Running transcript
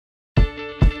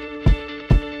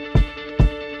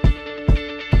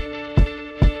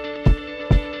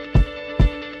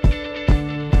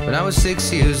was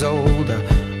 6 years old,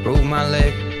 I broke my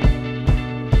leg.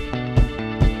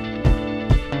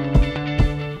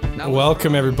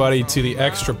 Welcome, everybody, to the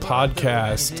Extra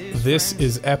Podcast. This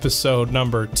is episode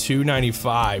number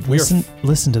 295.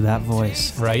 Listen to that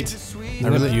voice. Right?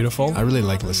 Isn't it beautiful? I really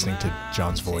like listening to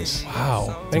John's voice.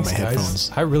 Wow. Thanks, my guys.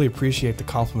 headphones. I really appreciate the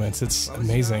compliments. It's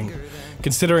amazing.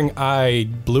 Considering I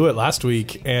blew it last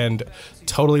week and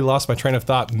totally lost my train of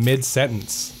thought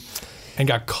mid-sentence and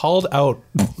got called out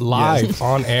live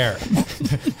on air.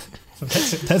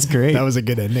 That's great. That was a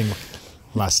good ending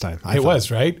last time. I It thought.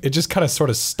 was, right? It just kind of sort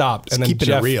of stopped. And then keeping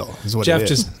it Jeff, real is what Jeff it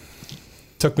is. just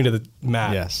took me to the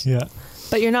mat. Yes. Yeah.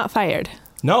 But you're not fired.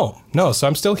 No. So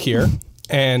I'm still here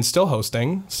and still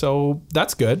hosting. So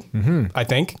that's good, I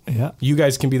think. Yeah. You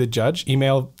guys can be the judge.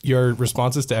 Email your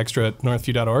responses to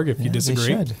extra@northview.org if you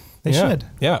disagree. They should.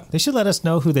 Yeah. They should let us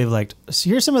know who they've liked. So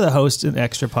here's some of the hosts in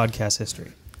Extra podcast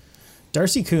history.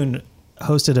 Darcy Kuhn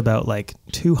hosted about like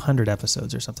 200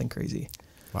 episodes or something crazy.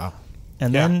 Wow.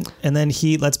 And then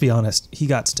he, let's be honest, he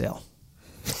got stale.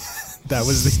 That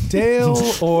was the Stale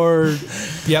or...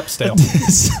 Yep, stale.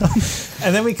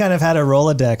 And then we kind of had a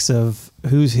Rolodex of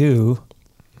who's who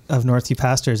of Northview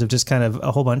pastors, of just kind of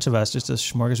a whole bunch of us, just a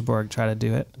smorgasbord try to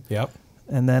do it. Yep.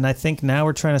 And then I think now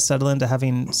we're trying to settle into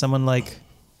having someone like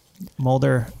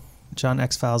Mulder, John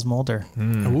X-Files Mulder.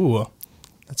 Ooh.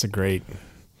 That's a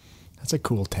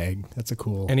cool tag. That's a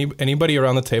cool. Anybody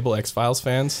around the table X-Files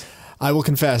fans? I will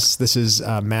confess, this is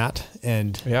Matt,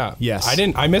 and Yeah. yes,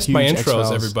 I missed my huge intros,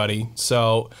 X-Files. everybody.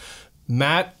 So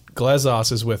Matt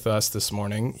Glezos is with us this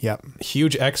morning. Yep.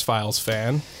 Huge X-Files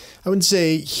fan. I wouldn't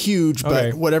say huge, but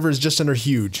Okay. whatever is just under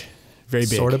huge. Very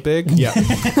big. Sort of big? Yeah.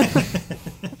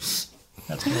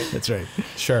 That's right.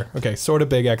 Sure. Okay. Sort of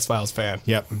big X-Files fan.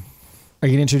 Yep. Are you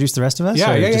going to introduce the rest of us?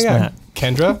 Yeah, or yeah, just yeah. Matt?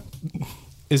 Kendra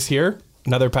is here.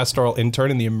 Another pastoral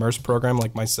intern in the Immerse program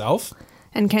like myself.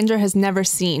 And Kendra has never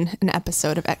seen an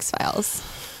episode of X-Files.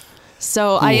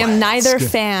 So I am neither good.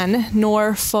 fan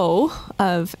nor foe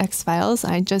of X-Files.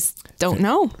 I just don't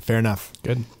know. Fair enough.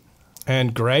 Good.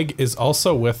 And Greg is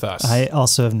also with us. I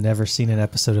also have never seen an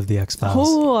episode of The X-Files.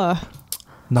 Oh,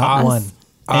 Not one.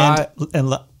 I-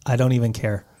 And I don't even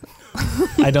care.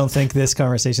 I don't think this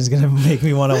conversation is going to make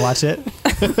me want to watch it.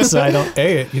 So I don't.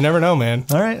 Hey, you never know, man.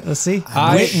 All right, let's see.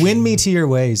 I- Win me to your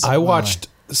ways. I watched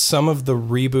some of the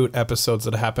reboot episodes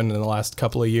that happened in the last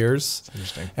couple of years.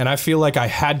 Interesting. And I feel like I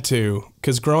had to,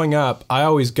 because growing up, I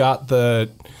always got the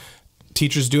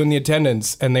teachers doing the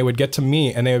attendance, and they would get to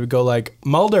me and they would go like,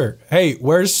 Mulder, hey,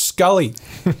 where's Scully?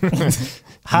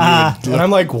 And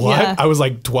I'm like, what? Yeah. I was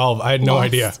like 12. I had no Lost.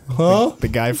 idea. Huh? The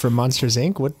guy from Monsters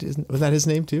Inc. Was that his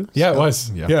name too? Yeah, it was.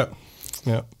 Yeah.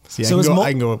 Yeah. See, So I, is can go, Mul-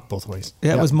 I can go both ways.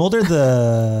 Yeah, was Mulder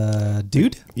the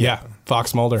dude? Yeah.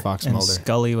 Fox Mulder. Fox And Mulder.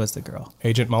 Scully was the girl.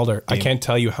 Agent Mulder. I Dean. can't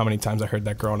tell you how many times I heard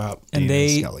that growing up. And Dean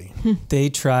they Scully. they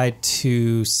tried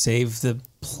to save the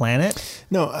planet.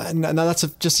 No, that's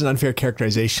just an unfair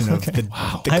characterization of the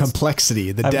I've-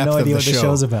 complexity, the I have depth no of idea the what the show.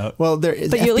 show's about. Well, they're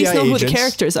But you at least FBI know who the agents.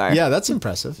 characters are. Yeah, that's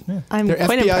impressive. I'm They're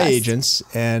quite FBI impressed. agents,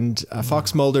 and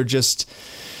Fox Mulder just,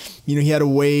 he had a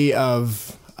way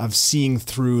of seeing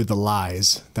through the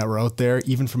lies that were out there,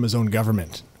 even from his own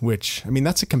government. Which,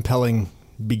 that's a compelling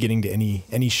beginning to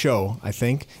any show, I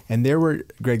think. And there were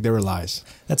lies.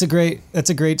 That's a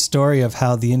great story of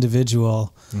how the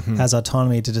individual has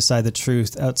autonomy to decide the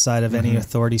truth outside of any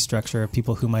authority structure of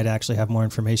people who might actually have more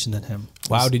information than him.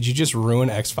 Wow, did you just ruin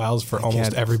X-Files for almost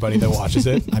can't- everybody that watches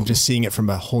it? I'm just seeing it from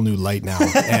a whole new light now.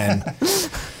 And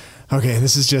okay,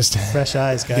 this is just Fresh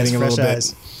eyes, guys. getting a Fresh little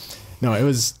eyes. bit. No, it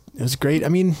was great.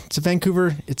 It's a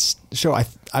Vancouver. It's a show.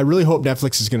 I really hope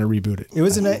Netflix is going to reboot it. It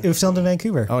was filmed in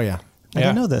Vancouver. Oh yeah, I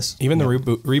didn't know this. Even the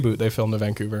reboot they filmed in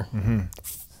Vancouver.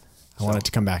 I want it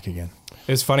to come back again.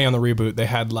 It's funny on the reboot, they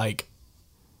had like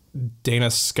Dana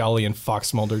Scully and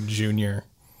Fox Mulder Jr.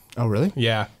 Oh really?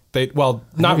 Yeah. Not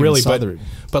never even really, saw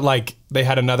but like they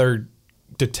had another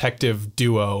detective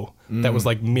duo that was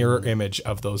like mirror image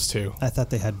of those two. I thought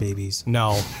they had babies.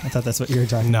 No. I thought that's what you were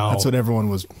talking about. No. That's what everyone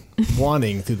was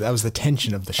wanting. That was the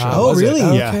tension of the show. Oh, Was it? really?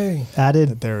 Yeah. Okay.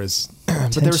 Added. There is,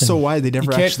 but they were so wide. They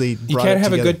never actually. You brought can't it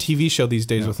have a together. good TV show these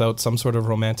days without some sort of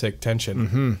romantic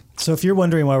tension. So if you're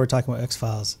wondering why we're talking about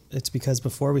X-Files, it's because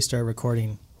before we start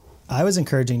recording, I was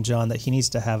encouraging John that he needs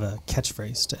to have a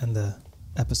catchphrase to end the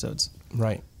episodes.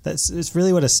 Right. It's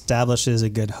really what establishes a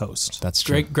good host. That's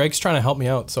true. Greg's trying to help me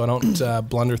out so I don't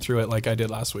blunder through it like I did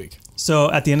last week.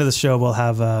 So at the end of the show, we'll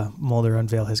have Mulder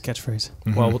unveil his catchphrase,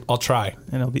 Well, I'll try.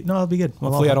 and it'll be good.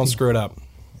 Hopefully I don't screw it up.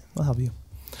 We'll help you.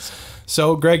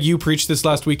 So, Greg, you preached this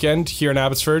last weekend here in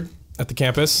Abbotsford at the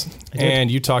campus, I did.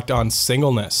 and you talked on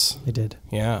singleness. I did.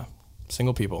 Yeah,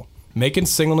 single people. Making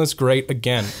Singleness Great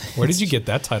Again. Where did you get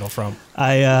that title from?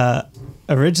 I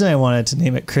originally I wanted to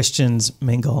name it Christians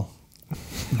Mingle.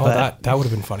 That would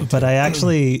have been funny too. But I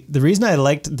actually, the reason I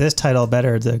liked this title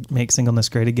better, to make singleness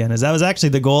great again, is that was actually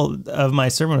the goal of my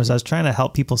sermon. Was I was trying to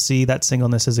help people see that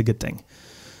singleness is a good thing,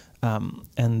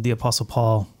 and the Apostle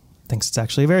Paul thinks it's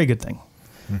actually a very good thing.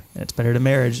 It's better to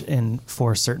marriage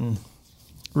for certain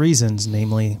reasons,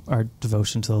 namely our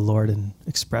devotion to the Lord and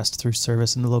expressed through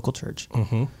service in the local church.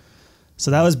 Mm-hmm.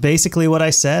 So that was basically what I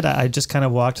said. I just kind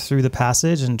of walked through the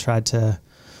passage and tried to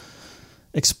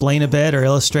explain a bit or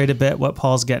illustrate a bit what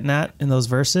Paul's getting at in those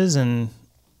verses and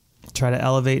try to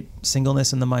elevate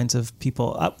singleness in the minds of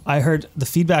people. I heard the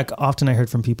feedback often I heard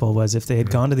from people was if they had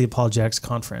gone to the apologetics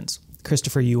conference,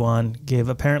 Christopher Yuan gave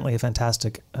apparently a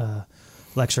fantastic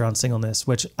lecture on singleness,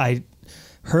 which I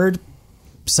heard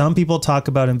some people talk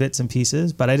about in bits and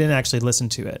pieces, but I didn't actually listen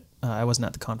to it. I wasn't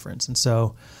at the conference. And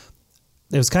so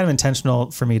it was kind of intentional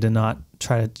for me to not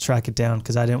try to track it down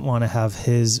because I didn't want to have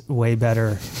his way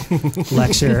better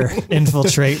lecture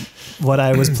infiltrate what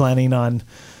I was planning on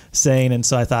saying. And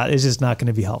so I thought it's just not going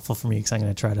to be helpful for me because I'm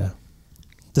going to try to...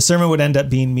 The sermon would end up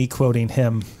being me quoting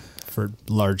him for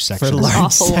large sections. For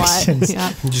large sections.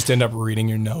 Yeah. You just end up reading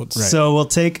your notes. Right. So we'll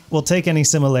take any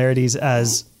similarities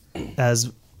as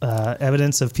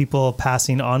evidence of people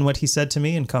passing on what he said to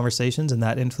me in conversations and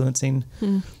that influencing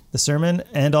the sermon,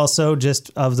 and also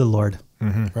just of the Lord.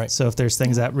 Mm-hmm. Right. So if there's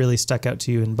things that really stuck out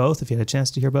to you in both, if you had a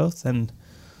chance to hear both, then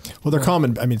Well, they're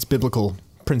common. I mean, it's biblical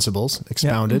principles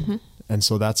expounded, and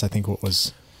so that's I think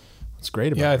what's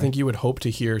great about it. Yeah, I think you would hope to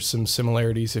hear some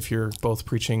similarities if you're both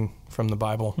preaching from the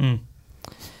Bible.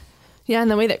 Yeah, and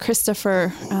the way that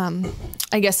Christopher,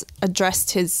 I guess,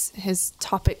 addressed his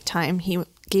topic time, he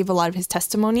gave a lot of his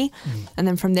testimony, and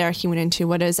then from there he went into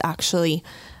what does actually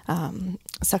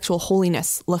sexual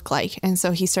holiness look like, and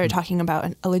so he started talking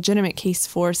about a legitimate case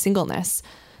for singleness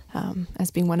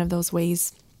as being one of those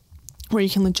ways where you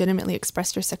can legitimately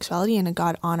express your sexuality in a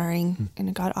God honoring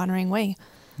way.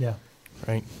 yeah.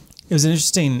 Right. It was an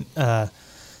interesting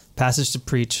passage to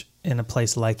preach in a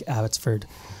place like Abbotsford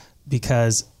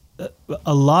because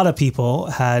a lot of people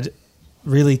had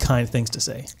really kind things to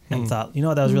say and thought,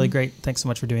 that was really great. Thanks so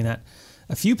much for doing that.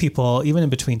 A few people, even in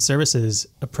between services,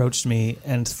 approached me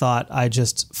and thought I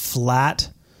just flat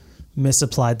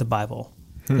misapplied the Bible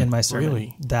in my sermon.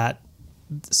 Really?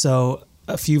 So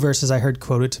a few verses I heard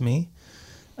quoted to me.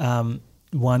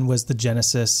 One was the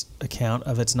Genesis account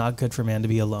of it's not good for man to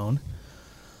be alone.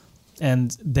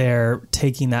 And they're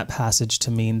taking that passage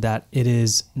to mean that it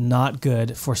is not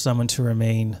good for someone to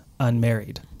remain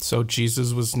unmarried. So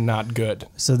Jesus was not good.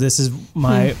 So this is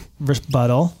my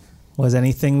rebuttal. Was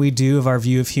anything we do of our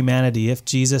view of humanity, if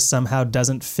Jesus somehow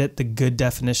doesn't fit the good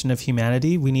definition of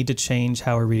humanity, we need to change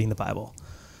how we're reading the Bible.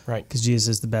 Right. Because Jesus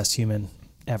is the best human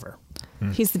ever.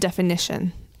 He's the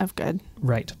definition of good.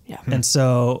 Right. Yeah. And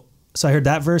so I heard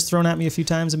that verse thrown at me a few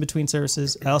times in between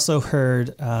services. I also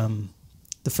heard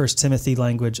the First Timothy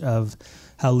language of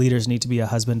how leaders need to be a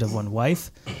husband of one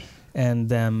wife, and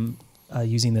them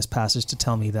using this passage to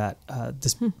tell me that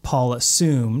Paul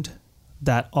assumed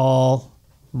that all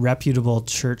reputable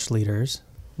church leaders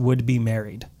would be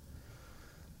married,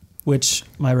 which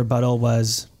my rebuttal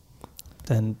was,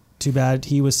 then too bad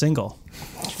he was single.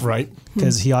 Right.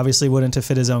 Because he obviously wouldn't have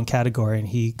fit his own category, and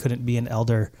he couldn't be an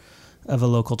elder of a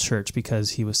local church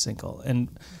because he was single. And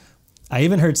I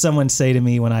even heard someone say to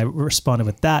me when I responded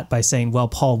with that by saying, well,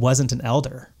 Paul wasn't an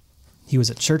elder. He was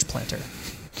a church planter.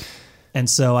 And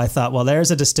so I thought, well,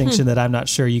 there's a distinction that I'm not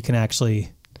sure you can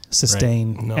actually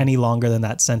sustain Right. No. any longer than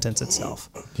that sentence itself.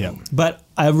 Yeah. But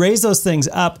I raise those things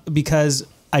up because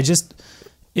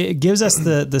it gives us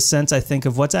the sense, I think,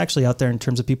 of what's actually out there in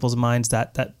terms of people's minds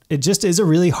that it just is a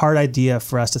really hard idea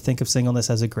for us to think of singleness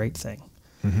as a great thing.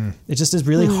 It just is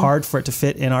really hard for it to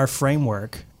fit in our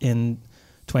framework in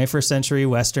 21st century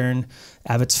Western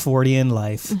Abbotsfordian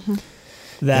life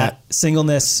that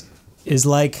singleness is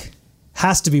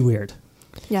has to be weird.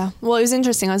 Yeah. Well, it was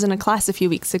interesting. I was in a class a few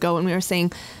weeks ago and we were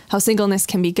saying how singleness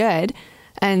can be good.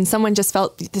 And someone just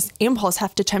felt this impulse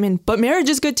have to chime in, but marriage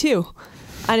is good too.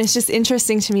 And it's just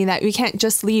interesting to me that we can't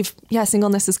just leave,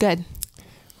 singleness is good.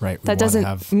 Right. That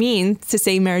doesn't mean to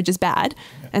say marriage is bad.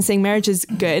 And saying marriage is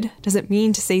good doesn't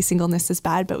mean to say singleness is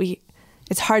bad. But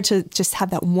it's hard to just have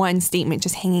that one statement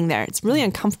just hanging there. It's really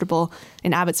uncomfortable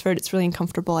in Abbotsford. It's really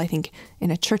uncomfortable, I think,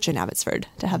 in a church in Abbotsford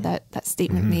to have that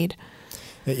statement made.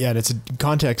 Yeah,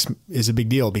 context is a big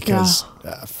deal because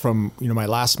from my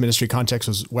last ministry context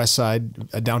was West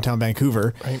Side, downtown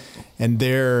Vancouver, Right. and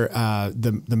there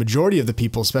the majority of the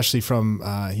people, especially from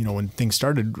when things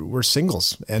started, were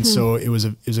singles, and so it was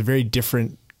a very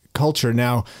different culture.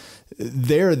 Now,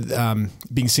 there,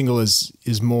 being single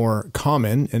is more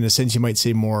common. In a sense, you might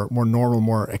say more normal,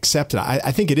 more accepted.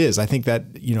 I think it is. I think that,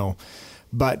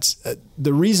 but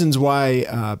the reasons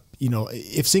why,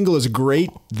 if single is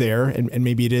great there, and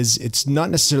maybe it is, it's not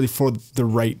necessarily for the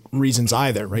right reasons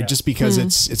either, right? Just because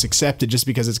it's accepted, just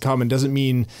because it's common, doesn't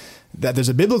mean that there's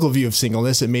a biblical view of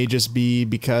singleness. It may just be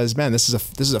because, man, this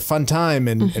is a fun time,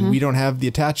 and we don't have the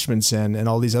attachments and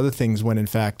all these other things. When in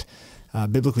fact,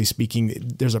 biblically speaking,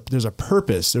 there's a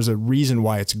purpose, there's a reason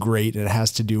why it's great, and it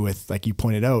has to do with, like you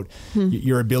pointed out,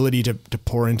 your ability to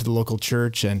pour into the local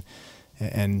church and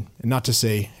not to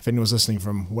say, if anyone's listening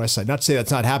from Westside, not to say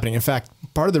that's not happening. In fact,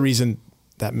 part of the reason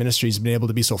that ministry has been able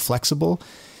to be so flexible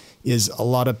is a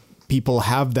lot of people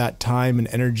have that time and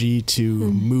energy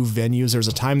to move venues. There was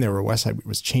a time there where Westside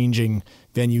was changing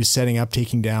venues, setting up,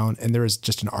 taking down, and there was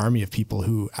just an army of people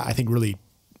who I think really,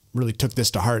 really took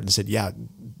this to heart and said, yeah,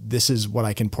 this is what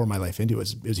I can pour my life into.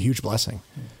 It was a huge blessing.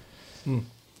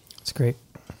 It's great.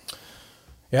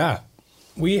 Yeah.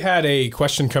 We had a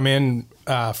question come in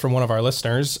from one of our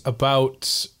listeners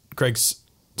about Greg's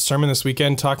sermon this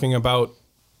weekend, talking about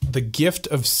the gift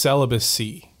of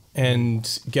celibacy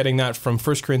and getting that from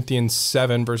 1 Corinthians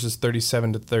 7, verses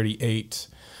 37 to 38.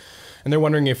 And they're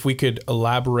wondering if we could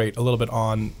elaborate a little bit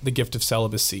on the gift of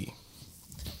celibacy.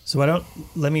 So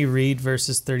let me read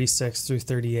verses 36 through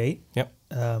 38. Yep.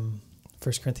 1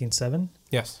 Corinthians 7.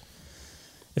 Yes.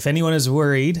 If anyone is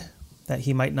worried that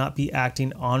he might not be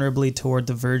acting honorably toward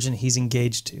the virgin he's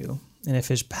engaged to, and if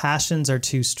his passions are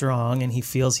too strong and he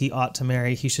feels he ought to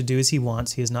marry, he should do as he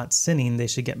wants. He is not sinning. They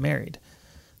should get married.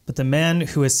 But the man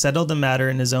who has settled the matter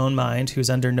in his own mind, who is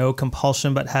under no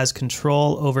compulsion but has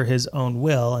control over his own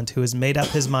will, and who has made up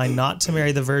his mind not to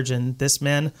marry the virgin, this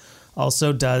man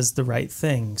also does the right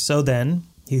thing. So then,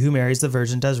 he who marries the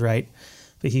virgin does right,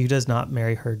 but he who does not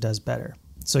marry her does better.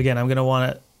 So again, I'm going to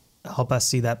want to help us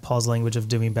see that Paul's language of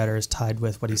doing better is tied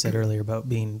with what he said earlier about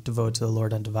being devoted to the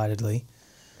Lord undividedly.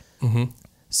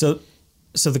 So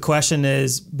the question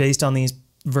is, based on these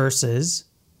verses,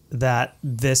 that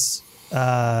this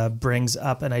brings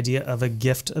up an idea of a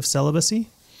gift of celibacy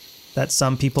that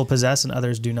some people possess and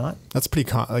others do not. That's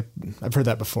pretty like I've heard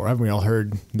that before. Haven't we all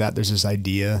heard that there's this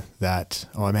idea that,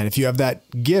 oh man, if you have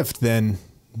that gift, then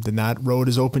that road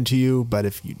is open to you. But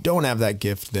if you don't have that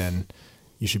gift, then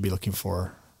you should be looking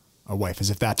for a wife, as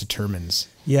if that determines.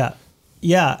 Yeah.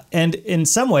 And in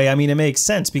some way, I mean, it makes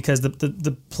sense because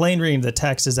the plain reading of the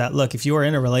text is that, look, if you are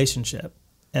in a relationship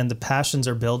and the passions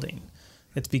are building,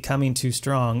 it's becoming too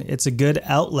strong, it's a good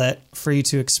outlet for you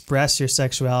to express your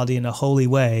sexuality in a holy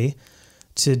way,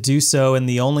 to do so in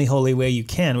the only holy way you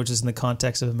can, which is in the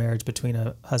context of a marriage between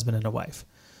a husband and a wife.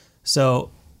 So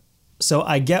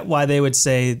I get why they would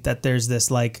say that there's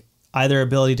this like either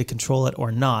ability to control it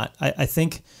or not. I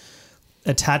think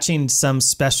attaching some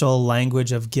special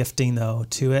language of gifting, though,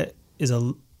 to it is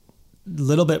a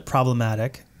little bit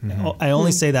problematic. I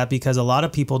only say that because a lot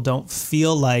of people don't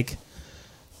feel like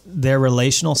their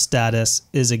relational status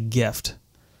is a gift.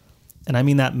 And I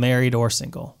mean that married or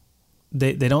single.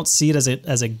 They don't see it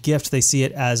as a gift. They see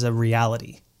it as a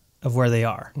reality of where they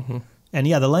are. And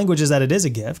yeah, the language is that it is a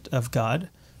gift of God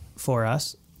for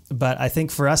us. But I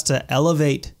think for us to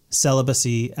elevate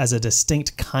celibacy as a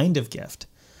distinct kind of gift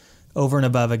over and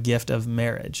above a gift of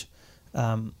marriage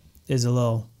is a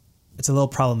little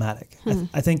problematic.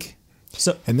 I think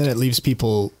so. And then it leaves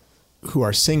people who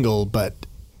are single but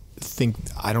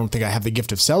I don't think I have the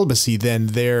gift of celibacy, then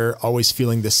they're always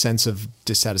feeling this sense of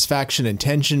dissatisfaction and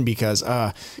tension because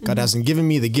God hasn't given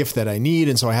me the gift that I need,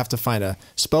 and so I have to find a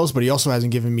spouse, but he also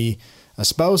hasn't given me a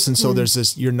spouse, and so there's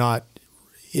this,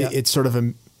 it's sort of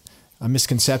a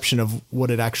misconception of what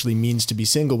it actually means to be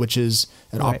single, which is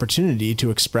an opportunity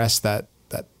to express that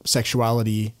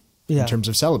sexuality in terms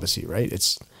of celibacy, right?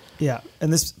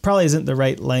 And this probably isn't the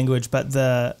right language,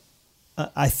 but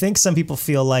I think some people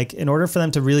feel like in order for them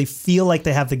to really feel like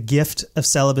they have the gift of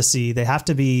celibacy, they have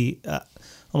to be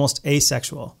almost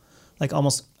asexual, like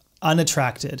almost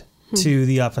unattracted to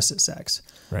the opposite sex.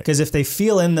 Because if they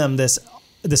feel in them this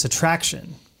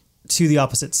attraction to the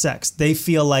opposite sex, they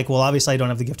feel like, well, obviously I don't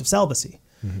have the gift of celibacy.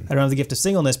 I don't have the gift of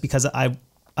singleness because I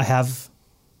have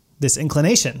this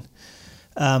inclination.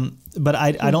 But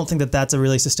I don't think that that's a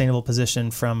really sustainable position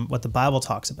from what the Bible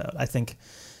talks about. I think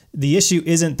the issue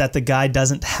isn't that the guy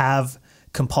doesn't have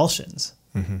compulsions.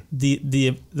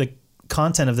 The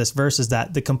content of this verse is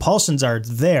that the compulsions are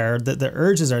there, the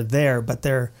urges are there, but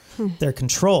they're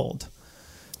controlled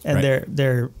and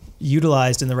they're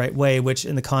utilized in the right way, which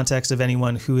in the context of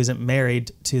anyone who isn't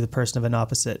married to the person of an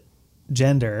opposite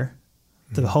gender,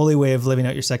 the holy way of living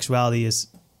out your sexuality is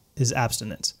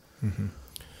abstinence.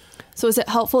 So is it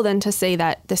helpful then to say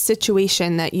that the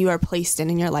situation that you are placed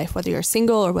in your life, whether you're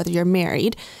single or whether you're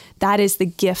married, that is the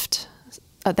gift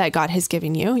that God has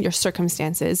given you, your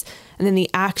circumstances, and then the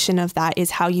action of that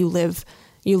is how you live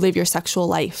your sexual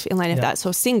life in light of that.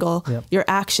 So single, your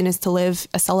action is to live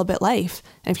a celibate life.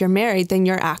 And if you're married, then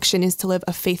your action is to live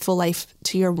a faithful life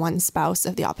to your one spouse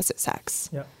of the opposite sex.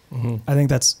 Yeah. Mm-hmm. I think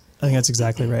that's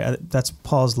exactly right. That's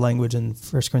Paul's language in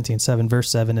 1 Corinthians 7, verse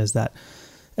 7 is that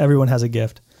everyone has a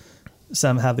gift.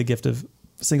 Some have the gift of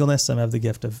singleness, some have the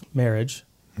gift of marriage.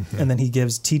 Mm-hmm. And then he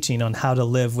gives teaching on how to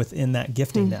live within that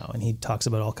gifting now. And he talks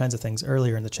about all kinds of things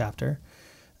earlier in the chapter.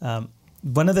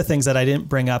 One of the things that I didn't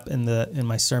bring up in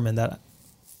my sermon that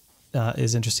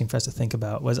is interesting for us to think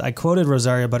about was I quoted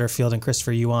Rosaria Butterfield and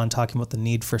Christopher Yuan talking about the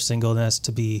need for singleness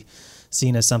to be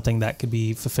seen as something that could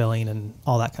be fulfilling and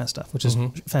all that kind of stuff, which is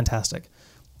fantastic.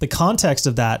 The context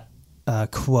of that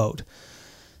quote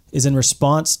is in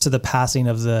response to the passing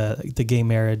of the gay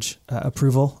marriage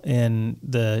approval in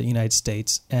the United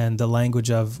States and the language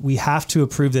of we have to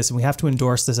approve this and we have to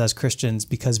endorse this as Christians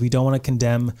because we don't want to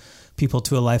condemn people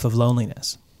to a life of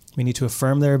loneliness. We need to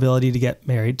affirm their ability to get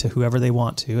married to whoever they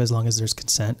want to as long as there's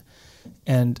consent.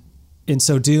 And in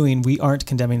so doing, we aren't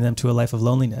condemning them to a life of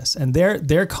loneliness. And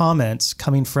their comments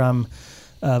coming from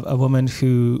a woman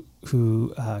who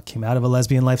came out of a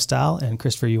lesbian lifestyle and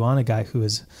Christopher Yuan, a guy who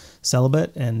is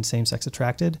celibate and same-sex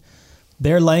attracted.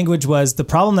 Their language was the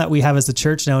problem that we have as the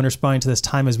church now in responding to this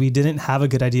time is we didn't have a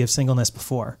good idea of singleness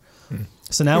before.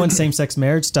 So now when same-sex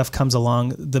marriage stuff comes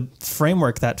along, the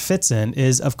framework that fits in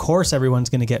is, of course, everyone's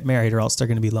going to get married or else they're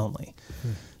going to be lonely.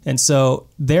 And so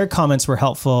their comments were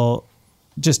helpful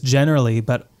just generally,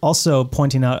 but also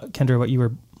pointing out, Kendra, what you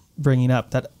were bringing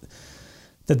up, that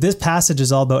this passage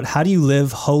is all about how do you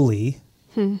live holy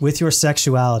with your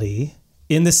sexuality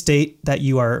in the state that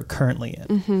you are currently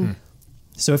in.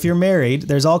 So if you're married,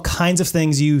 there's all kinds of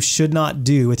things you should not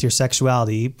do with your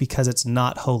sexuality because it's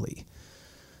not holy.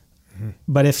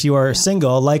 But if you are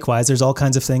single, likewise, there's all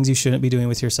kinds of things you shouldn't be doing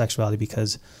with your sexuality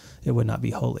because it would not be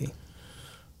holy.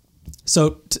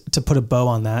 So to put a bow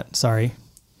on that,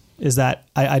 is that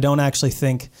I don't actually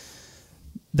think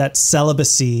that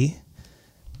celibacy,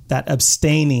 that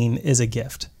abstaining is a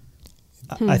gift.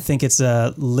 I think it's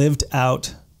a lived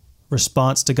out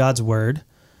response to God's word.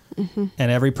 And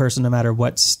every person, no matter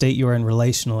what state you're in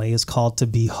relationally, is called to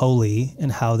be holy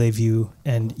in how they view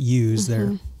and use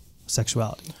their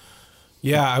sexuality.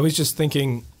 Yeah, I was just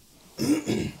thinking,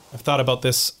 I've thought about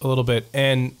this a little bit,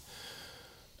 and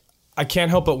I can't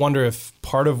help but wonder if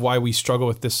part of why we struggle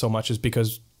with this so much is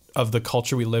because of the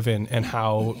culture we live in and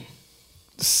how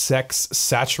sex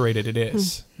saturated it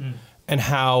is. And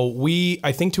how we,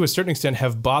 I think to a certain extent,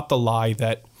 have bought the lie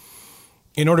that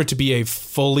in order to be a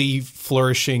fully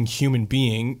flourishing human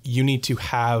being, you need to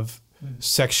have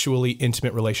sexually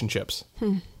intimate relationships.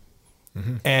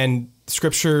 And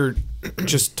Scripture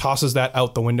just tosses that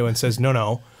out the window and says,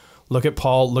 no, look at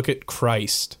Paul, look at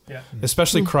Christ,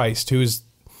 especially Christ, who is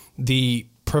the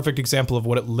perfect example of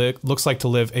what it looks like to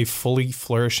live a fully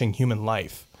flourishing human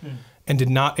life and did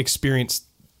not experience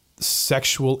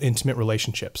sexual intimate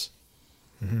relationships.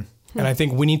 And I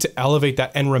think we need to elevate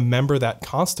that and remember that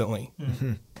constantly.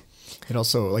 It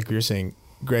also, like we were saying,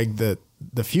 Greg,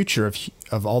 the future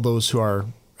of all those who are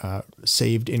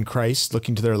saved in Christ,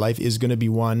 looking to their life, is going to be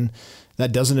one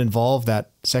that doesn't involve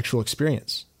that sexual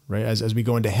experience, right? As we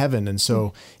go into heaven. And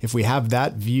so if we have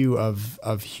that view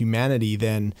of humanity,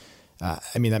 then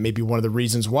that may be one of the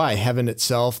reasons why heaven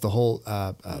itself, the whole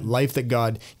life that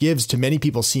God gives to many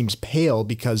people, seems pale,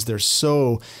 because there's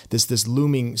so this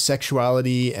looming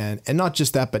sexuality and not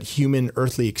just that, but human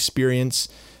earthly experience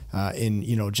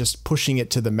in just pushing it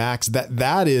to the max.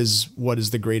 That is what is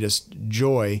the greatest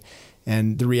joy.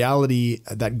 And the reality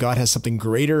that God has something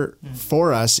greater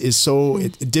for us is so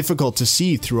difficult to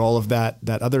see through all of that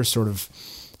other sort of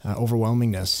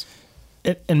overwhelmingness.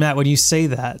 And Matt, when you say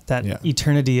that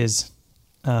eternity is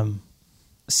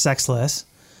sexless,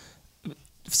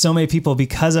 so many people,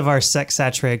 because of our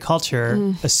sex-saturated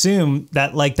culture, assume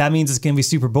that that means it's going to be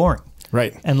super boring,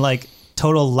 right? And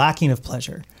total lacking of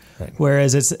pleasure. Right.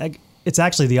 Whereas it's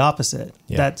actually the opposite.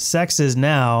 Yeah. That sex is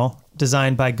now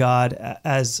designed by God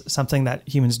as something that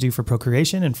humans do for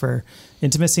procreation and for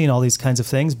intimacy and all these kinds of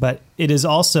things. But it is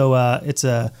also it's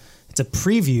a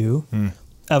preview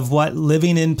of what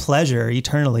living in pleasure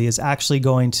eternally is actually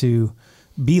going to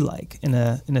be like in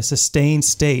a sustained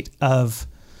state of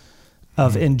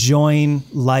enjoying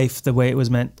life the way it was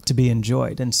meant to be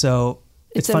enjoyed. And so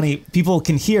it's funny, people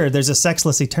can hear there's a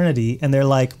sexless eternity and they're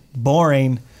like,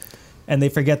 boring, and they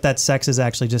forget that sex is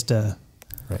actually just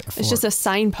it's just a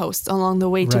signpost along the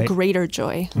way to greater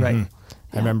joy. Right.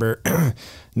 I remember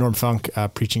Norm Funk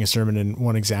preaching a sermon, and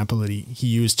one example that he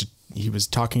used, he was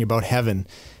talking about heaven,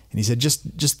 and he said,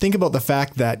 just think about the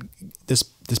fact that this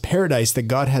paradise that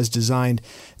God has designed,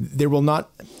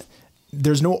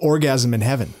 there's no orgasm in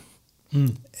heaven.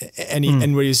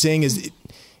 And what he's saying is,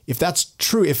 if that's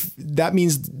true, if that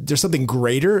means there's something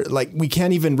greater, like we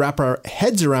can't even wrap our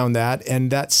heads around that,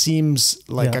 and that seems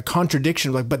like a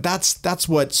contradiction. Like, but that's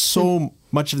what so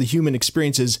much of the human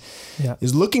experience is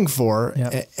looking for,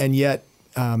 and yet,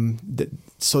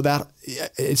 so that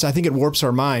it's, I think it warps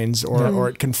our minds, or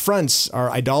it confronts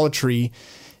our idolatry,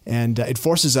 and it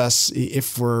forces us,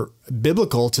 if we're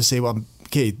biblical, to say, well,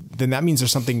 okay, then that means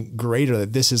there's something greater,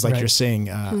 that this is, like you're saying,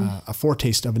 a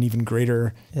foretaste of an even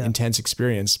greater, intense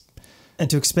experience. And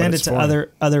to expand it to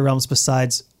other realms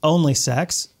besides only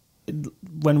sex,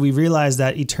 when we realize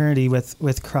that eternity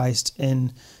with Christ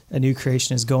in a new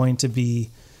creation is going to be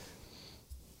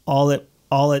all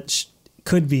it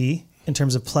could be in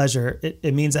terms of pleasure,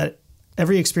 it means that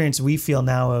every experience we feel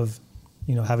now of,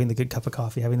 having the good cup of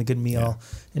coffee, having the good meal,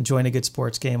 enjoying a good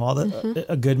sports game,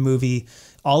 a good movie,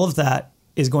 all of that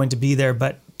is going to be there,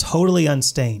 but totally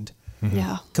unstained.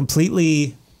 Yeah.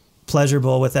 Completely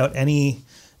pleasurable, without any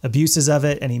abuses of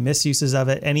it, any misuses of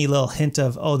it, any little hint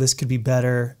of, oh, this could be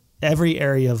better. Every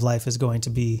area of life is going to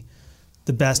be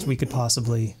the best we could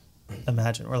possibly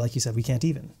imagine. Or like you said, we can't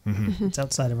even. It's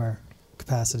outside of our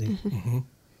capacity.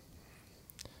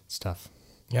 It's tough.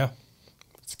 Yeah.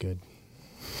 It's good.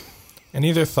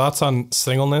 Any other thoughts on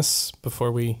singleness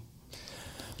before we...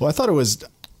 Well, I thought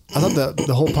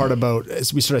the whole part about,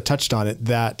 as we sort of touched on it,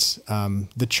 that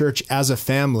the church as a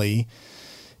family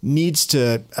needs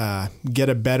to get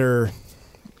a better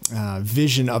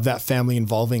vision of that family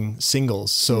involving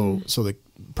singles. So the,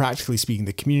 practically speaking,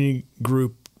 the community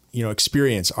group,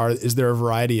 experience, is there a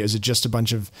variety? Is it just a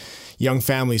bunch of young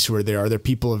families who are there? Are there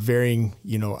people of varying,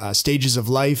 stages of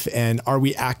life? And are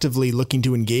we actively looking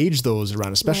to engage those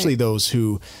around, especially those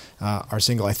who are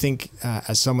single? I think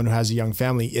as someone who has a young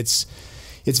family, it's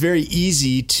very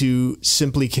easy to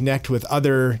simply connect with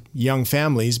other young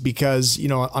families because,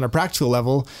 on a practical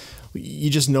level, you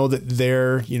just know that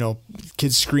they're,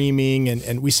 kids screaming.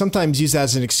 And we sometimes use that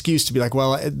as an excuse to be like,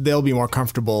 well, they'll be more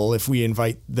comfortable if we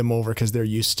invite them over because they're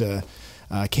used to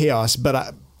chaos.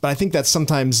 But I think that's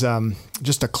sometimes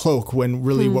just a cloak, when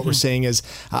really what we're saying is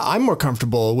I'm more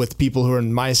comfortable with people who are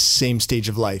in my same stage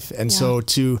of life. And so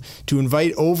to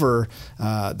invite over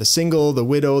the single, the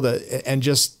widow, and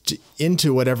just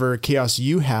into whatever chaos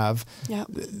you have,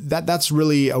 that's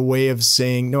really a way of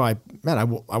saying, no, I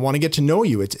want to get to know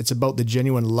you. It's about the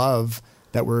genuine love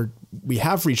that we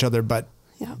have for each other, but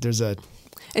there's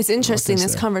It's interesting,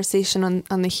 this conversation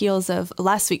on the heels of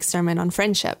last week's sermon on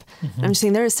friendship. I'm just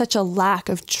saying there is such a lack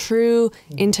of true,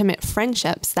 intimate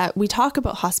friendships that we talk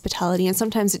about hospitality, and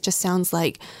sometimes it just sounds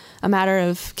like a matter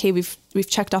of, okay, we've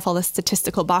checked off all the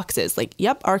statistical boxes. Like,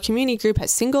 yep, our community group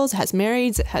has singles, it has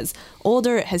marrieds, it has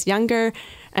older, it has younger.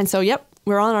 And so, yep,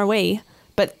 we're on our way.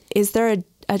 But is there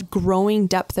a growing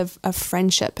depth of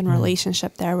friendship and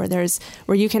relationship there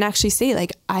where you can actually say,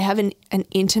 like, I have an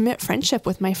intimate friendship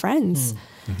with my friends.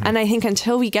 And I think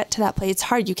until we get to that place, it's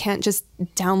hard. You can't just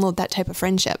download that type of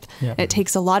friendship. It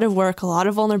takes a lot of work, a lot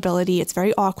of vulnerability. It's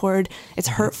very awkward. It's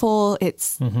hurtful.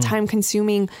 It's time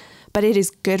consuming, but it is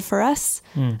good for us.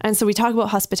 And so we talk about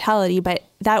hospitality, but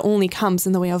that only comes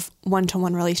in the way of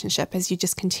one-to-one relationship as you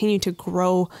just continue to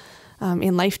grow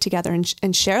in life together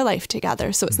and share life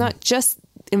together. So it's not just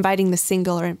inviting the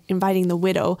single or inviting the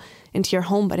widow into your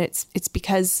home, but it's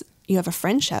because you have a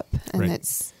friendship, and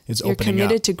you're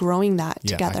committed to growing that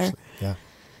together. Yeah,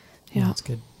 that's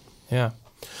good. Yeah.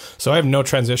 So I have no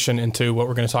transition into what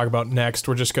we're going to talk about next.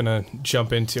 We're just going to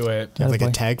jump into it. Do you have like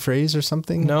a tag phrase or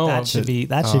something? No, that should be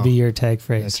your tag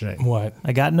phrase. That's right. What?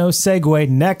 I got no segue.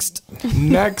 Next.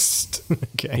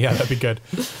 Okay. Yeah, that'd be good.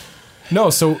 No,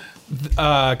 so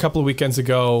a couple of weekends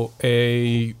ago,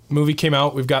 a movie came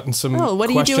out. We've gotten some what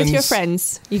do you do with your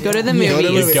friends? You go to the movies.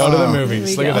 movies. You go to the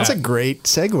movies. Look at that. That's a great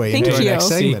segue Thank into our you. next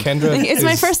See, segment. Kendra It's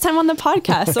my first time on the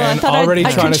podcast, so I and thought already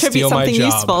I'd trying to contribute steal my something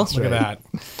job. useful. Look at that.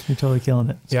 You're totally killing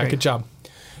it. It's Yeah, great. good job.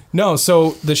 No,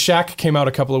 so The Shack came out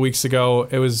a couple of weeks ago.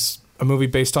 It was a movie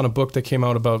based on a book that came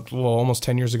out about almost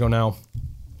 10 years ago now.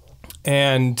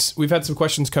 And we've had some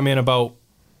questions come in about,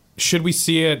 should we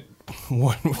see it?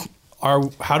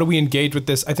 How do we engage with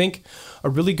this? I think a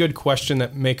really good question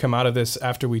that may come out of this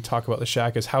after we talk about The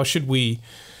Shack is, how should we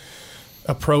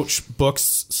approach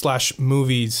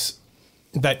books/movies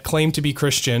that claim to be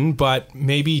Christian, but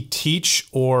maybe teach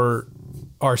or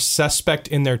are suspect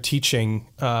in their teaching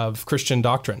of Christian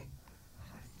doctrine?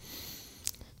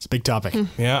 It's a big topic.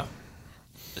 Yeah.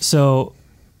 So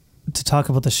to talk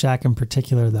about the shack in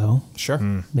particular, though. Sure.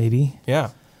 Maybe Yeah.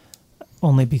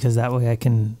 only because that way I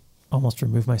can almost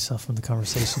remove myself from the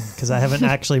conversation because I haven't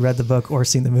actually read the book or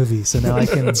seen the movie. So now I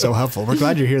can. So helpful. We're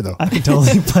glad you're here, though. I can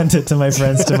totally punt it to my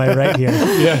friends to my right here.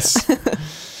 Yes.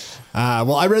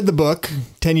 Well, I read the book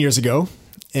 10 years ago,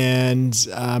 and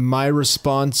my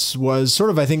response was sort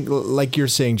of, I think, like you're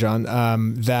saying, John,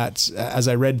 that as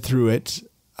I read through it,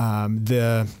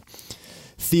 the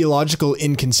theological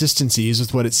inconsistencies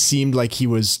with what it seemed like he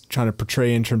was trying to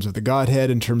portray in terms of the Godhead,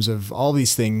 in terms of all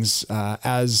these things,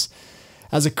 as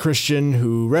a Christian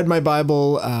who read my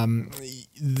Bible,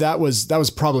 that was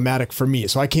problematic for me.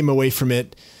 So I came away from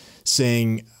it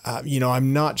saying,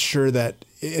 I'm not sure that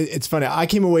it's funny. I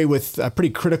came away with a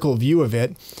pretty critical view of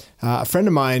it. A friend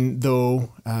of mine,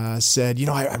 though, said,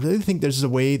 I really think there's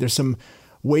some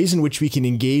ways in which we can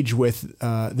engage with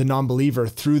the non-believer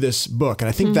through this book. And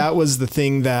I think that was the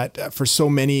thing that for so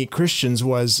many Christians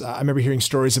was, I remember hearing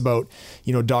stories about,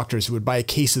 doctors who would buy a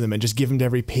case of them and just give them to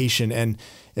every patient. And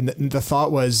the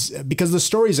thought was, because the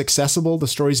story is accessible, the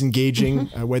story is engaging,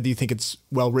 whether you think it's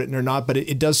well written or not, but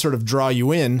it does sort of draw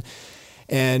you in.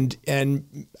 And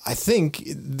I think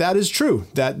that is true,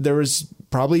 that there was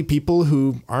probably people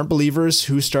who aren't believers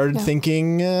who started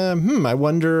thinking, I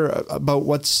wonder about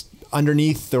what's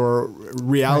underneath or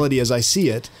reality as I see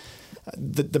it.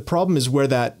 The problem is where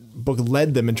that book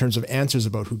led them in terms of answers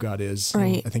about who God is.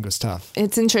 Right. I think it was tough.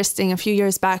 It's interesting. A few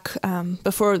years back,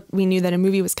 before we knew that a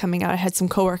movie was coming out, I had some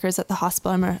coworkers at the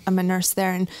hospital. I'm a nurse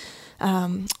there, and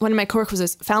one of my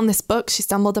coworkers found this book. She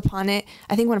stumbled upon it.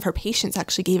 I think one of her patients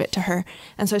actually gave it to her.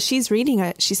 And so she's reading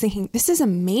it. She's thinking, this is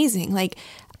amazing. Like,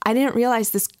 I didn't realize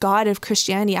this God of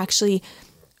Christianity actually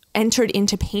entered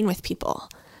into pain with people.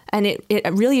 And it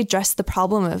really addressed the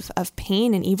problem of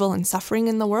pain and evil and suffering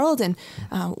in the world. And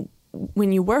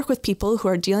when you work with people who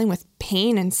are dealing with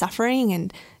pain and suffering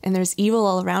and there's evil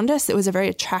all around us, it was a very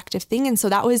attractive thing. And so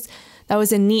that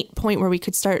was a neat point where we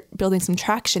could start building some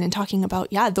traction and talking about,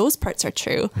 those parts are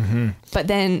true. But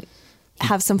then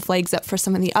have some flags up for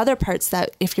some of the other parts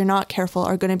that, if you're not careful,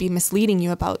 are going to be misleading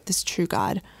you about this true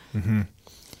God.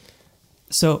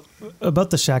 So about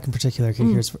the shack in particular, okay,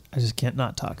 I just can't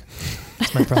not talk.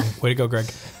 That's my problem. Way to go, Greg.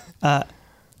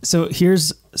 So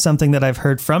here's something that I've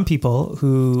heard from people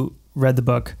who read the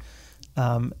book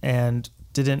and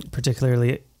didn't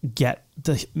particularly get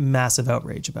the massive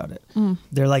outrage about it.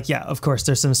 They're like, yeah, of course,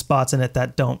 there's some spots in it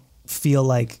that don't feel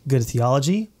like good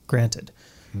theology, granted.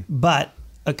 But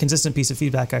a consistent piece of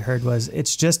feedback I heard was,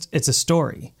 it's a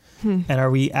story. And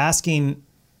are we asking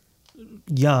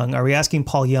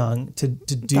Paul Young to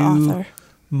do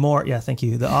more? Yeah, thank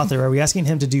you. The author, are we asking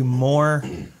him to do more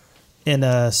in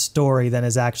a story than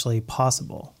is actually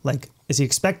possible? Like, is he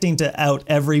expecting to out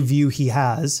every view he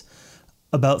has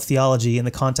about theology in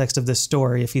the context of this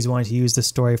story if he's wanting to use this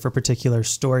story for particular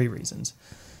story reasons?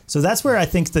 So that's where I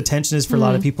think the tension is for a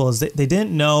lot of people, is they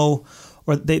didn't know,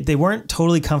 or they weren't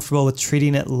totally comfortable with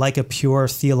treating it like a pure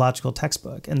theological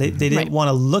textbook. And they didn't want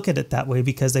to look at it that way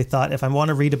because they thought, if I want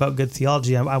to read about good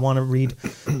theology, I want to read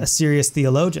a serious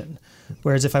theologian.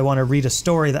 Whereas if I want to read a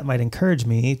story that might encourage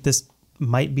me, this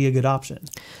might be a good option.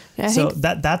 Yeah, so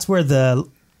that's where the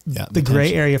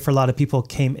gray area for a lot of people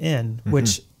came in,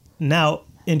 which now,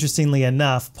 interestingly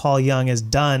enough, Paul Young has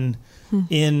done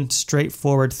in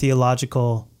straightforward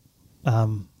theological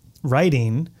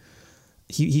writing.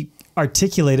 He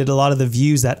articulated a lot of the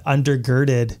views that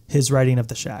undergirded his writing of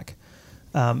the Shack.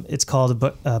 It's called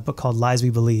a book called Lies We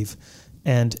Believe.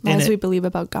 And Lies We Believe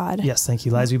About God. Yes, thank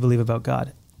you. Lies We Believe About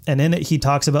God. And in it, he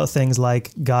talks about things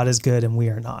like God is good and we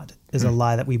are not, is a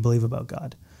lie that we believe about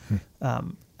God.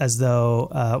 As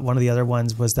though one of the other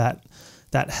ones was that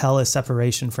hell is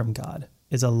separation from God,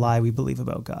 is a lie we believe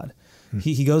about God.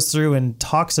 He goes through and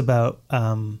talks about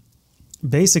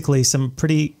basically some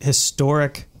pretty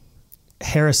historic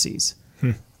heresies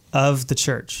of the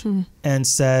church and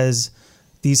says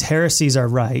these heresies are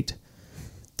right,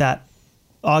 that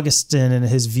Augustine in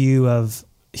his view of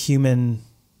human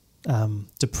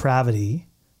depravity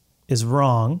is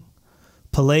wrong.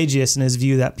 Pelagius in his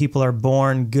view that people are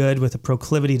born good with a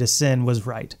proclivity to sin was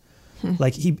right.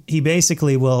 Like he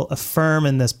basically will affirm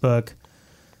in this book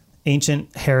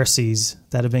ancient heresies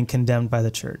that have been condemned by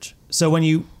the church. So when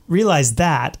you realize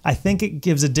that, I think it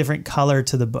gives a different color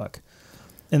to the book,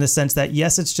 in the sense that,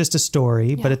 yes, it's just a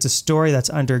story, but it's a story that's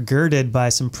undergirded by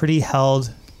some pretty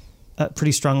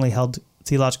strongly held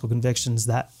theological convictions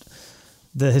that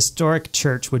the historic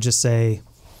church would just say,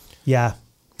 yeah,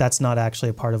 that's not actually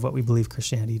a part of what we believe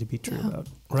Christianity to be true about.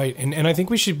 Right. And I think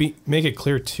we should make it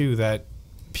clear too that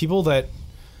people that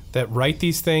write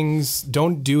these things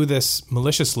don't do this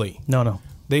maliciously. No.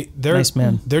 They're Nice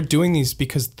man. They're doing these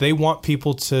because they want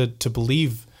people to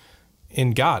believe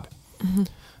in God.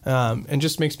 And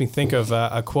just makes me think of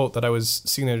a quote that I was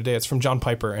seeing the other day. It's from John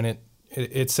Piper, and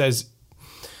it says,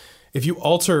 "If you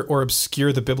alter or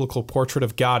obscure the biblical portrait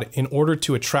of God in order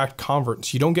to attract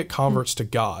converts, you don't get converts to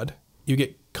God. You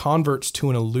get converts to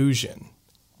an illusion.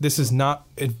 This is not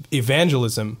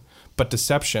evangelism, but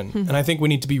deception." And I think we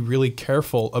need to be really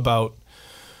careful about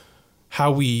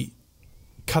how we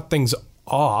cut things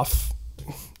off,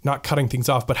 not cutting things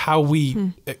off, but how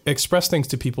we express things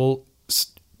to people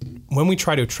when we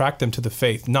try to attract them to the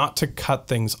faith, not to cut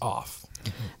things off,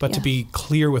 but to be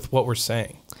clear with what we're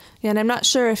saying. Yeah, and I'm not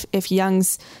sure if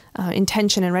Young's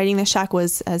intention in writing The Shack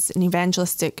was as an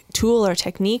evangelistic tool or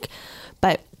technique,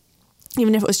 but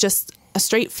even if it was just a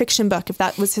straight fiction book, if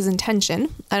that was his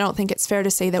intention, I don't think it's fair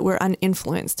to say that we're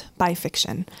uninfluenced by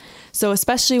fiction. So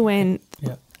especially when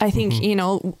I think, you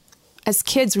know, as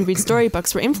kids, we read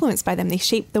storybooks, we're influenced by them. They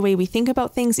shape the way we think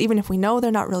about things, even if we know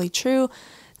they're not really true.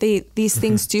 These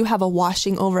things do have a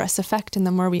washing over us effect, and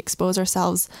the more we expose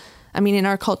ourselves, I mean, in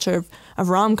our culture of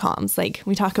rom-coms, like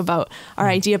we talk about our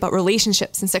idea about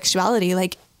relationships and sexuality,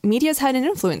 like media's had an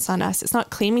influence on us. It's not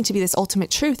claiming to be this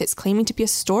ultimate truth. It's claiming to be a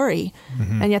story.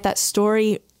 And yet that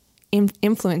story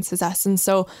influences us. And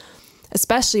so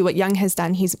especially what Young has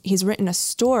done, he's written a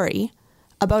story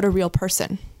about a real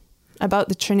person, about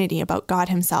the Trinity, about God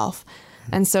himself.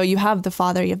 And so you have the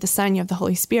Father, you have the Son, you have the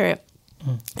Holy Spirit,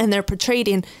 and they're portrayed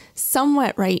in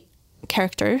somewhat right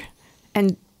character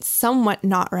and somewhat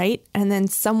not right, and then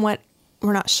somewhat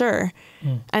we're not sure.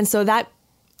 And so that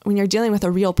when you're dealing with a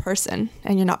real person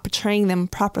and you're not portraying them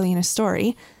properly in a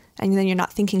story, and then you're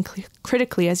not thinking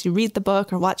critically as you read the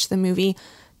book or watch the movie,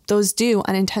 those do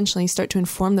unintentionally start to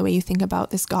inform the way you think about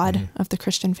this God of the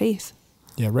Christian faith.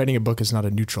 Yeah, writing a book is not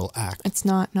a neutral act. It's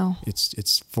not, no.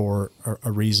 It's for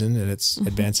a reason, and it's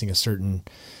advancing a certain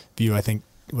view. I think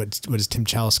what Tim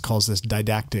Challies calls this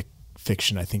didactic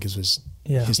fiction, I think is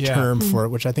his term for it,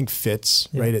 which I think fits,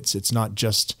 right? It's not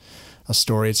just a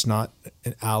story. It's not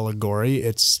an allegory.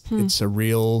 It's a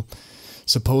real,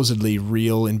 supposedly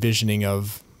real envisioning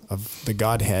of the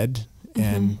Godhead.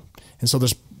 And so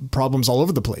there's problems all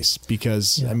over the place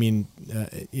because, I mean,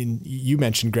 you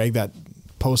mentioned, Greg, that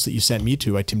post that you sent me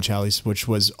to by Tim Challies, which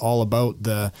was all about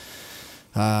the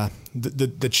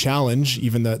challenge,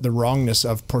 even the wrongness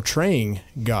of portraying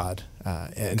God.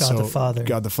 And God the Father.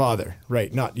 God the Father,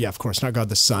 right? Of course, not God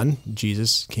the Son.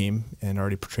 Jesus came and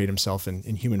already portrayed himself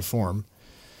in human form.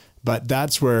 But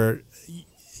that's where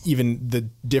even the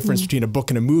difference between a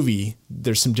book and a movie,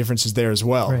 there's some differences there as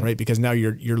well, right? Because now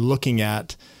you're looking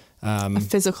at a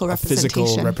physical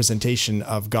representation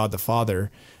of God the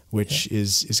Father, which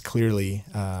is clearly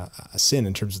a sin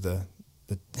in terms of the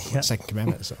second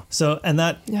commandment. So and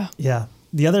that,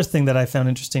 the other thing that I found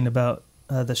interesting about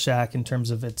The Shack in terms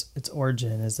of its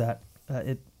origin is that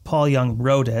Paul Young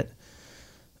wrote it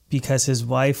because his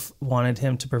wife wanted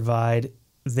him to provide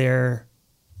their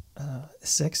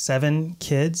 6-7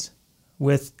 kids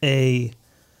with a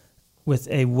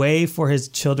way for his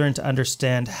children to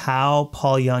understand how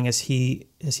Paul Young, as he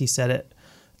said it,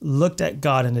 looked at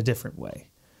God in a different way.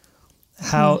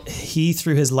 How he,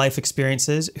 through his life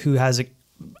experiences,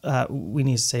 we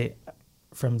need to say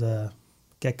from the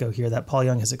get-go here that Paul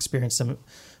Young has experienced some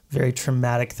very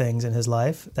traumatic things in his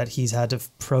life that he's had to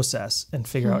process and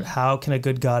figure out, how can a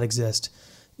good God exist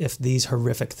if these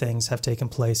horrific things have taken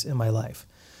place in my life?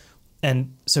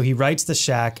 And so he writes The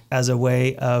Shack as a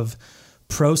way of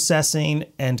processing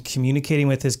and communicating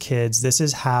with his kids. This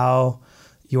is how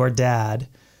your dad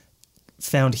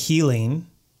found healing,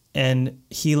 and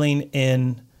healing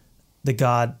in the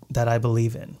God that I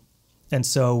believe in. And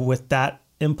so with that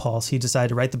impulse, he decided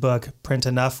to write the book, print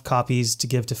enough copies to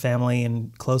give to family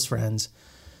and close friends,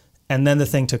 and then the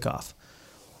thing took off.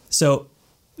 So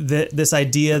this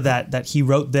idea that he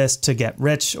wrote this to get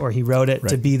rich, or he wrote it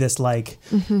to be this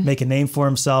make a name for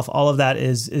himself, all of that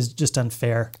is just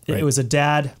unfair. Right. It was a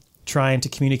dad trying to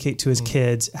communicate to his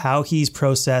kids how he's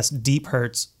processed deep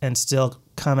hurts and still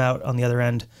come out on the other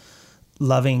end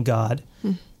loving God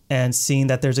and seeing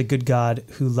that there's a good God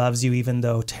who loves you even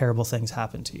though terrible things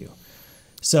happen to you.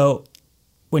 So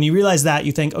when you realize that,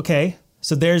 you think, okay,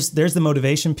 so there's the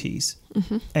motivation piece.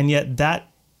 And yet that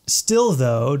still,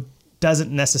 though,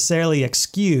 doesn't necessarily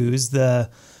excuse the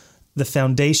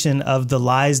foundation of the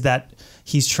lies that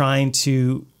he's trying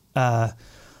to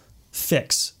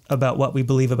fix about what we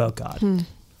believe about God.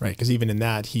 Right, because even in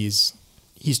that, he's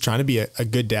trying to be a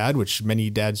good dad, which many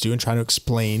dads do, and trying to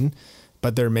explain.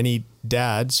 But there are many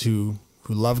dads who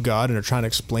love God and are trying to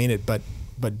explain it, but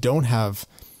don't have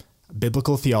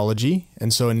biblical theology.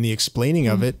 And so in the explaining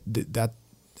of it, that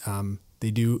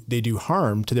they do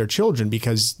harm to their children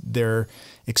because they're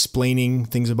explaining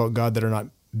things about God that are not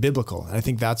biblical. And I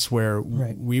think that's where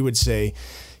we would say,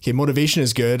 okay, motivation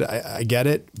is good. I get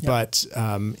it. Yep. But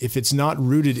if it's not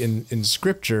rooted in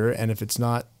scripture, and if it's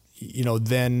not,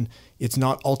 then it's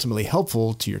not ultimately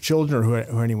helpful to your children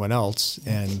or anyone else.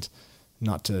 And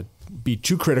not to be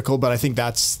too critical, but I think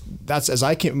that's as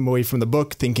I came away from the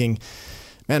book thinking,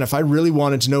 man, if I really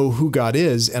wanted to know who God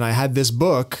is and I had this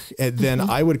book, then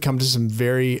I would come to some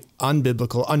very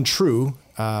unbiblical, untrue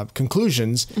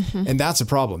conclusions. And that's a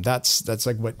problem. That's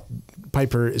like what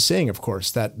Piper is saying, of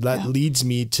course, that leads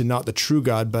me to not the true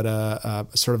God, but a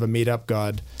sort of a made up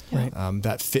God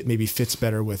that fits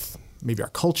better with maybe our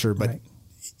culture, but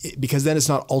because then it's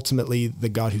not ultimately the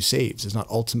God who saves. It's not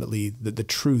ultimately the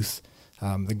truth,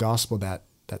 the gospel that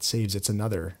saves. It's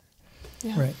another.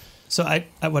 Yeah. Right. So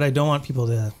what I don't want people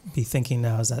to be thinking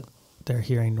now is that they're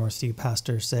hearing Northview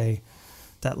pastors say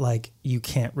that like you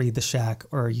can't read the shack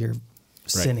or you're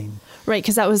sinning. Right,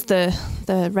 because that was the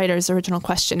writer's original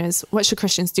question is, what should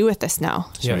Christians do with this now?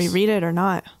 Should we read it or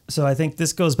not? So I think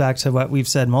this goes back to what we've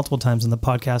said multiple times in the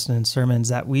podcast and in sermons,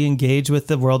 that we engage with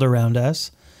the world around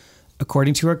us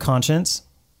according to our conscience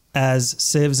as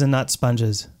sieves and not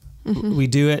sponges. We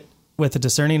do it with a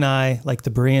discerning eye like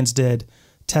the Bereans did,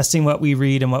 testing what we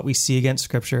read and what we see against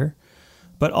scripture.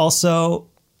 But also,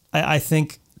 I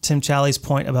think Tim Challies'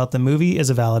 point about the movie is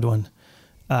a valid one.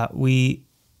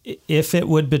 If it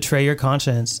would betray your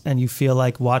conscience and you feel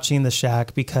like watching The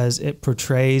Shack because it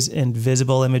portrays in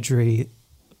visible imagery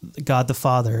God the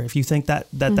Father, if you think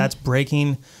that's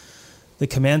breaking the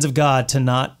commands of God to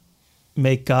not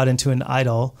make God into an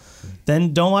idol,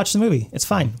 then don't watch the movie. It's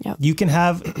fine. Yep. You can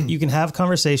have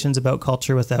conversations about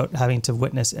culture without having to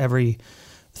witness every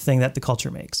thing that the culture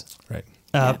makes. Right.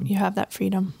 You have that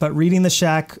freedom. But reading The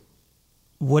Shack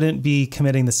wouldn't be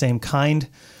committing the same kind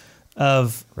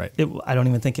of, I don't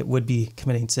even think it would be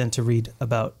committing sin to read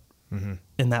about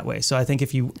in that way. So I think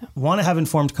if you want to have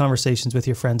informed conversations with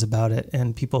your friends about it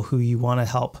and people who you want to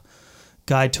help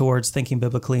guide towards thinking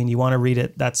biblically and you want to read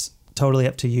it, that's totally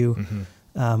up to you.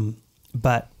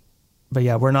 But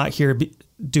yeah, we're not here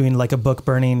doing like a book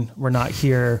burning. We're not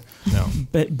here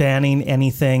banning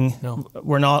anything. No.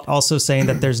 We're not also saying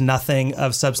that there's nothing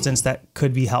of substance that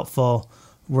could be helpful.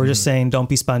 We're just saying don't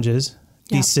be sponges.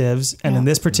 Be sieves. And in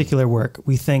this particular work,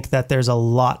 we think that there's a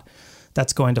lot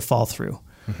that's going to fall through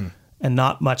and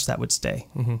not much that would stay.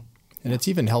 And it's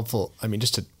even helpful, I mean,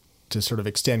 just to sort of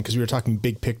extend, because we were talking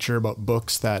big picture about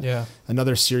books, that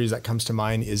another series that comes to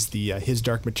mind is the His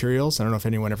Dark Materials. I don't know if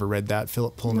anyone ever read that,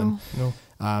 Philip Pullman. No.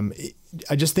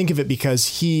 I just think of it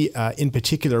because he, in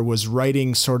particular, was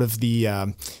writing sort of the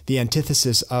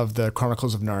antithesis of the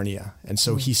Chronicles of Narnia. And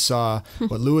so he saw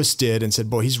what Lewis did and said,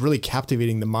 boy, he's really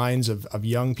captivating the minds of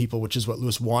young people, which is what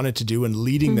Lewis wanted to do, and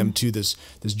leading them to this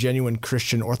genuine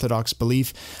Christian Orthodox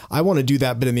belief. I want to do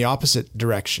that, but in the opposite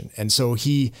direction. And so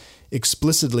he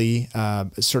explicitly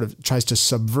sort of tries to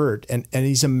subvert, and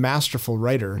he's a masterful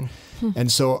writer.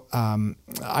 And so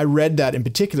I read that in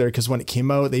particular because when it came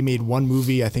out, they made one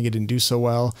movie. I think it didn't do so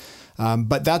well.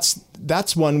 But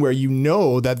that's one where you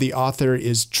know that the author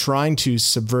is trying to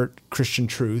subvert Christian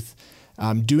truth,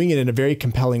 doing it in a very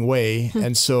compelling way.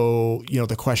 And so,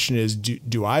 the question is,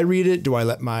 do I read it? Do I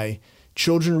let my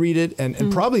children read it?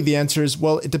 And probably the answer is,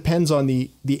 well, it depends on the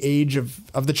age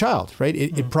of the child, right?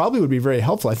 It probably would be very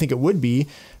helpful. I think it would be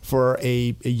for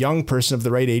a young person of the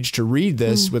right age to read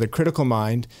this with a critical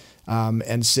mind,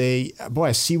 and say, boy,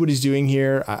 I see what he's doing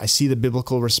here. I see the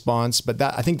biblical response, but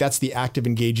I think that's the act of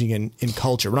engaging in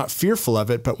culture. We're not fearful of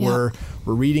it, but we're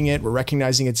reading it, we're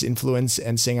recognizing its influence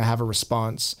and saying, I have a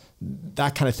response.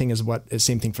 That kind of thing is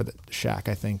same thing for The Shack,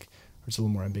 I think. It's a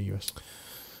little more ambiguous.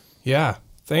 Yeah.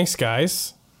 Thanks,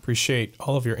 guys. Appreciate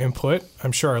all of your input.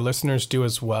 I'm sure our listeners do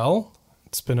as well.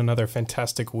 It's been another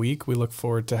fantastic week. We look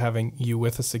forward to having you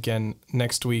with us again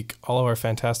next week. All of our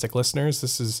fantastic listeners.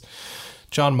 This is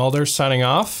John Mulder signing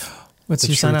off. What's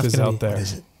your sign off is out there?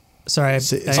 Sorry, I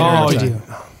interrupted you.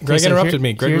 Greg interrupted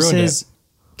me. Greg ruined it.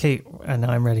 Okay,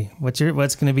 now I'm ready. What's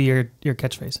going to be your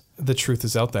catchphrase? The truth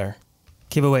is out there.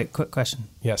 Okay, but wait, quick question.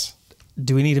 Yes.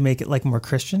 Do we need to make it like more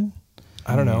Christian?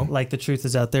 I don't know. Like the truth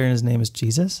is out there and his name is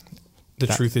Jesus? The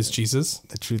truth is Jesus?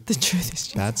 The truth is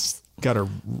Jesus. That's got a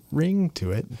ring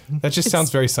to it. That just sounds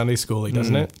very Sunday school-y,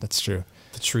 doesn't it? That's true.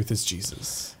 The truth is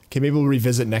Jesus. Okay, maybe we'll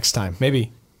revisit next time.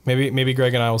 Maybe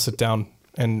Greg and I will sit down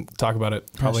and talk about it.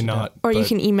 Probably not. Or you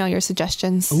can email your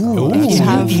suggestions. Ooh.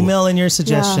 Email in your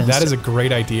suggestions. That is a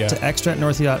great idea. To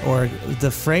extra@northview.org.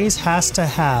 The phrase has to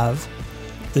have,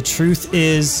 the truth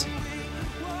is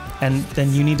And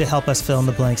then you need to help us fill in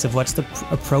the blanks of what's the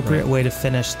appropriate way to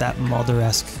finish that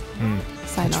Mulder-esque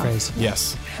Sign off. catchphrase.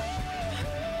 Yes.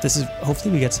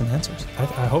 Hopefully we get some answers. I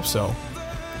hope so.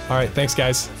 All right. Thanks,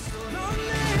 guys.